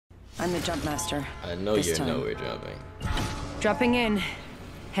I'm the jump master. I know you know we're jumping. Dropping in.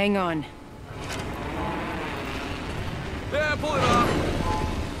 Hang on. Yeah, pull it off.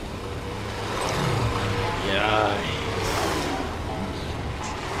 Yeah.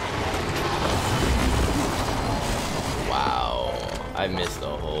 Wow. I missed the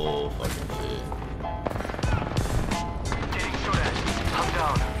whole fucking shit. Getting shot at. I'm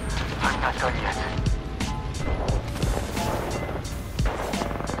down. I'm not done yet.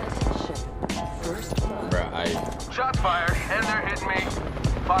 Bruh, Shots fired, and they're hitting me.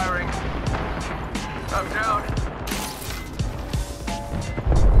 Firing. I'm down.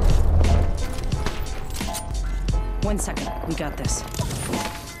 One second. We got this.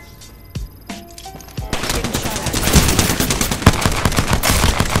 Getting shot at.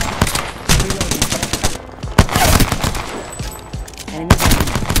 Reloading. Enemy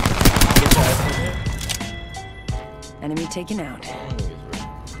down. Enemy taken out.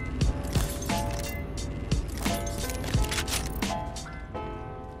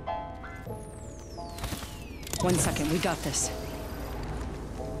 One second, we got this.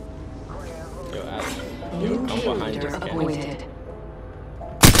 Yo, Ash. Yo, come behind this Appointed.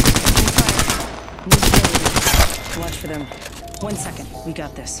 Watch for them. 1 second, we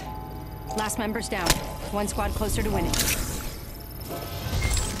got this. Last member's down. One squad closer to winning.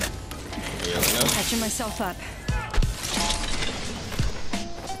 Catching myself up.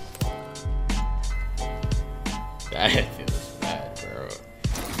 That feels bad, bro.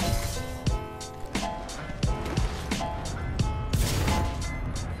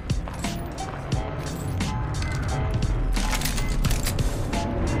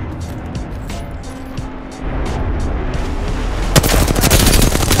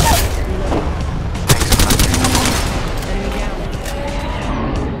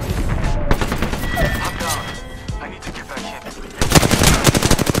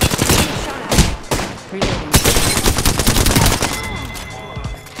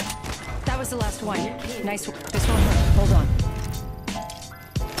 The last one. Nice. This one hurt. Hold on.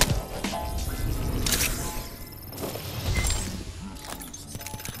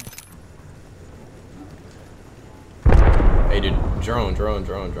 Hey, dude, drone.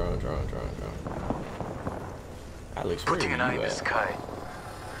 Alex, where Putting an eye are in you the at? sky.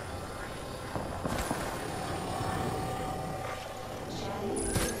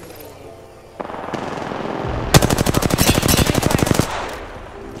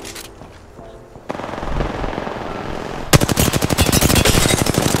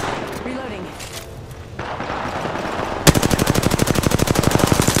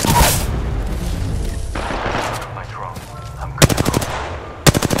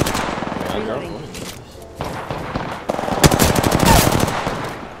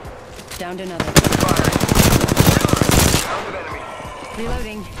 Downed another.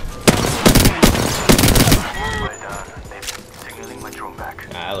 Reloading. Well done. They're signaling my drone back.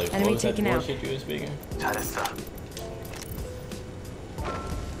 Alex, Enemy what was that taken out. bullshit you were speaking? 잘했어.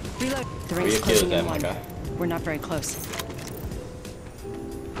 Reload. The Where ring's you closing killed that, in my one. guy? We're not very close.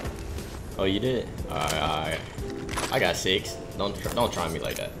 Oh, you did? Alright. I got 6. Don't try me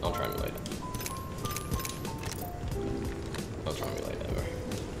like that. Don't try me like that. Don't try me like that, bro.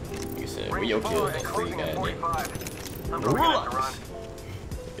 You said, where your kill at? Free guy. Relax.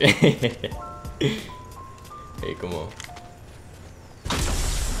 Hey, come on. I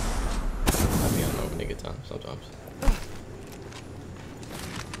be on over nigga time sometimes.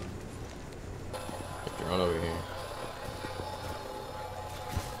 Get on over here.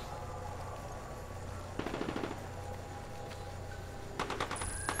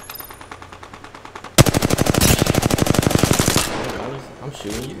 I'm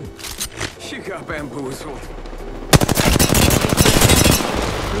shooting you. She got bamboozled.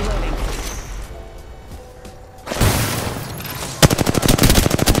 Reloading.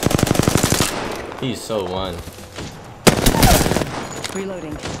 He's so one.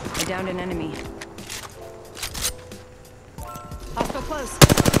 Reloading. I downed an enemy. Hostile close.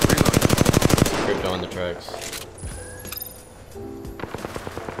 Crypto on the tracks.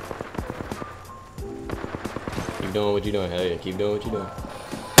 Keep doing what you're doing. Hell yeah, keep doing what you're doing.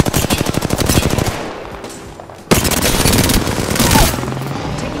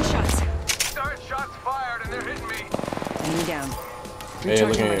 Taking shots. Start shots fired, and they're hitting me. Enemy down. Hey, look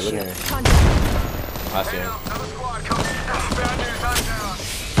Recharging at my here, look shield. at here. Contact. I see him. Another squad coming. Bad news, I'm down.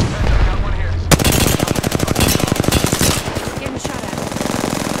 I got one here. Getting shot at.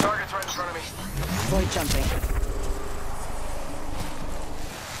 Target's right in front of me. Avoid jumping.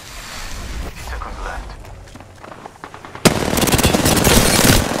 50 seconds left.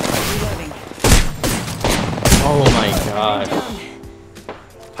 Reloading. Oh my gosh.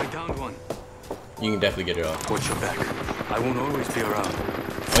 I downed one. You can definitely get it off. Watch your back. I won't always be around.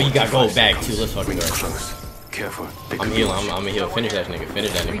 Oh, you got gold back too. Let's fucking go. Close. Careful. I'm healing. I'm gonna heal. Finish that nigga.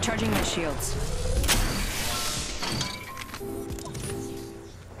 Finish that nigga. Recharging my shields.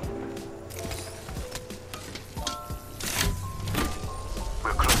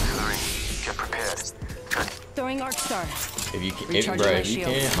 We're close to the ring. Get prepared. Throwing arc star. If you can, Recharging bro, my if you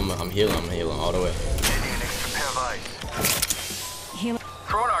shields. can, I'm healing. I'm healing all the way. Adding an extra pair of eyes. Healing.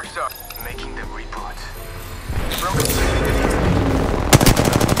 Throw an arc star. Making them reboot.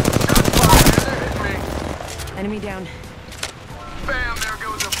 Shots fired. They're hitting me. Enemy down. Bam, there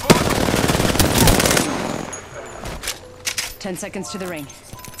goes a bullet. 10 seconds to the ring.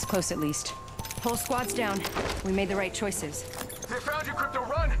 It's close at least. Whole squad's down. We made the right choices. They found you, Crypto.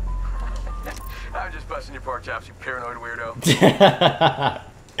 Run. I'm just busting your pork chops, you paranoid weirdo.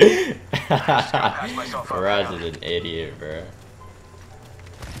 Patch myself up. Mirage is an idiot, bro.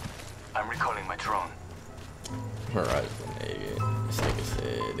 I'm recalling my drone. Mirage is an idiot. This nigga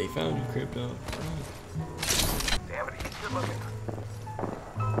said, they found you, Crypto. Damn it, he's good looking.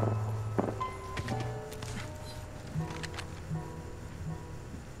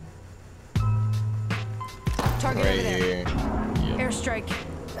 Target Right over there. here. Yep. Airstrike.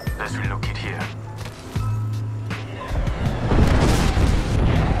 Let's relocate here.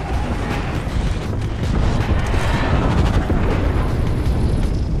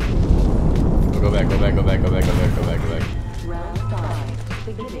 Go back, go back, go back, go back, go back, go back, go back. Round 5.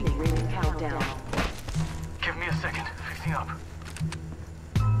 Beginning ring countdown. Give me a second. Fixing up.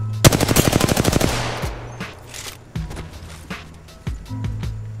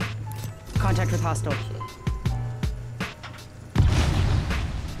 Contact with hostile.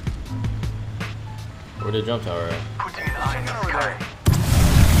 Where the jump tower at? Putting an eye in the sky.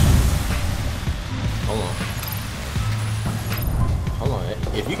 Hold on. Hold on.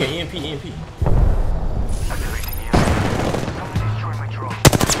 If you can EMP, EMP. Activating EMP. Someone destroy my drone.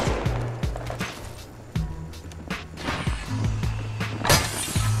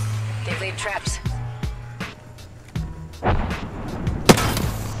 They laid traps.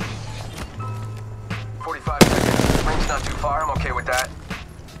 Ring's not too far, I'm okay with that.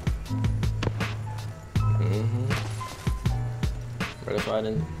 But that's why I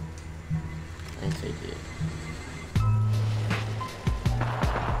didn't take it.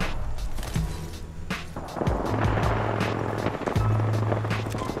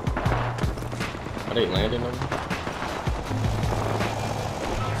 Are they landing them?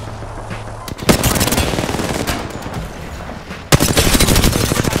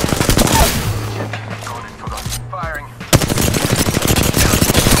 Firing.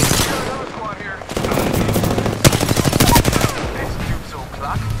 Another squad here. This dude's so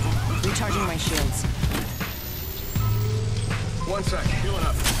clock. Recharging my shields. 1 sec, healing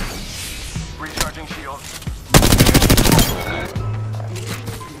up. Recharging shield.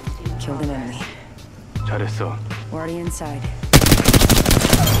 Killed an enemy. 잘했어. We're already inside.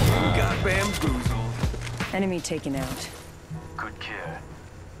 You got bamboozled. Enemy taken out. Good care.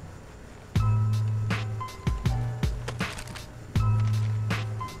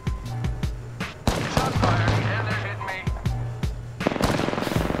 Shots fired, and they're hitting me.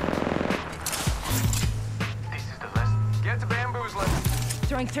 This is the last. Get to bamboozling.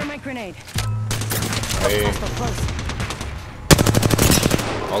 Throwing thermite grenade. Hey, Hostile close.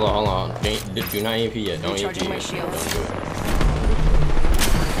 hold on, hold on. Do not EMP yet. Don't EMP Recharging my yet. shields. Don't do it.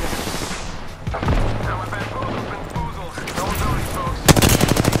 Now my bamboozled. Don't know these folks.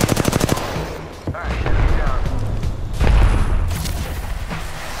 Alright, enemy down.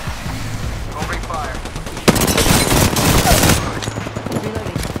 Opening fire.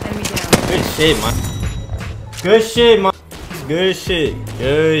 Reloading. Enemy down. Good shit, man. Good shit, man. Good shit.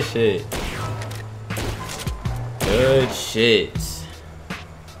 Good shit. Good shit.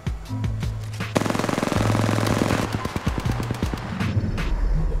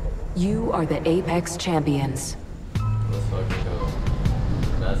 You are the Apex champions. Let's fucking go.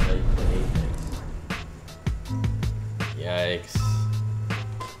 That's how you play Apex. Yikes.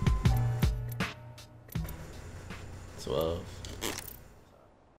 12.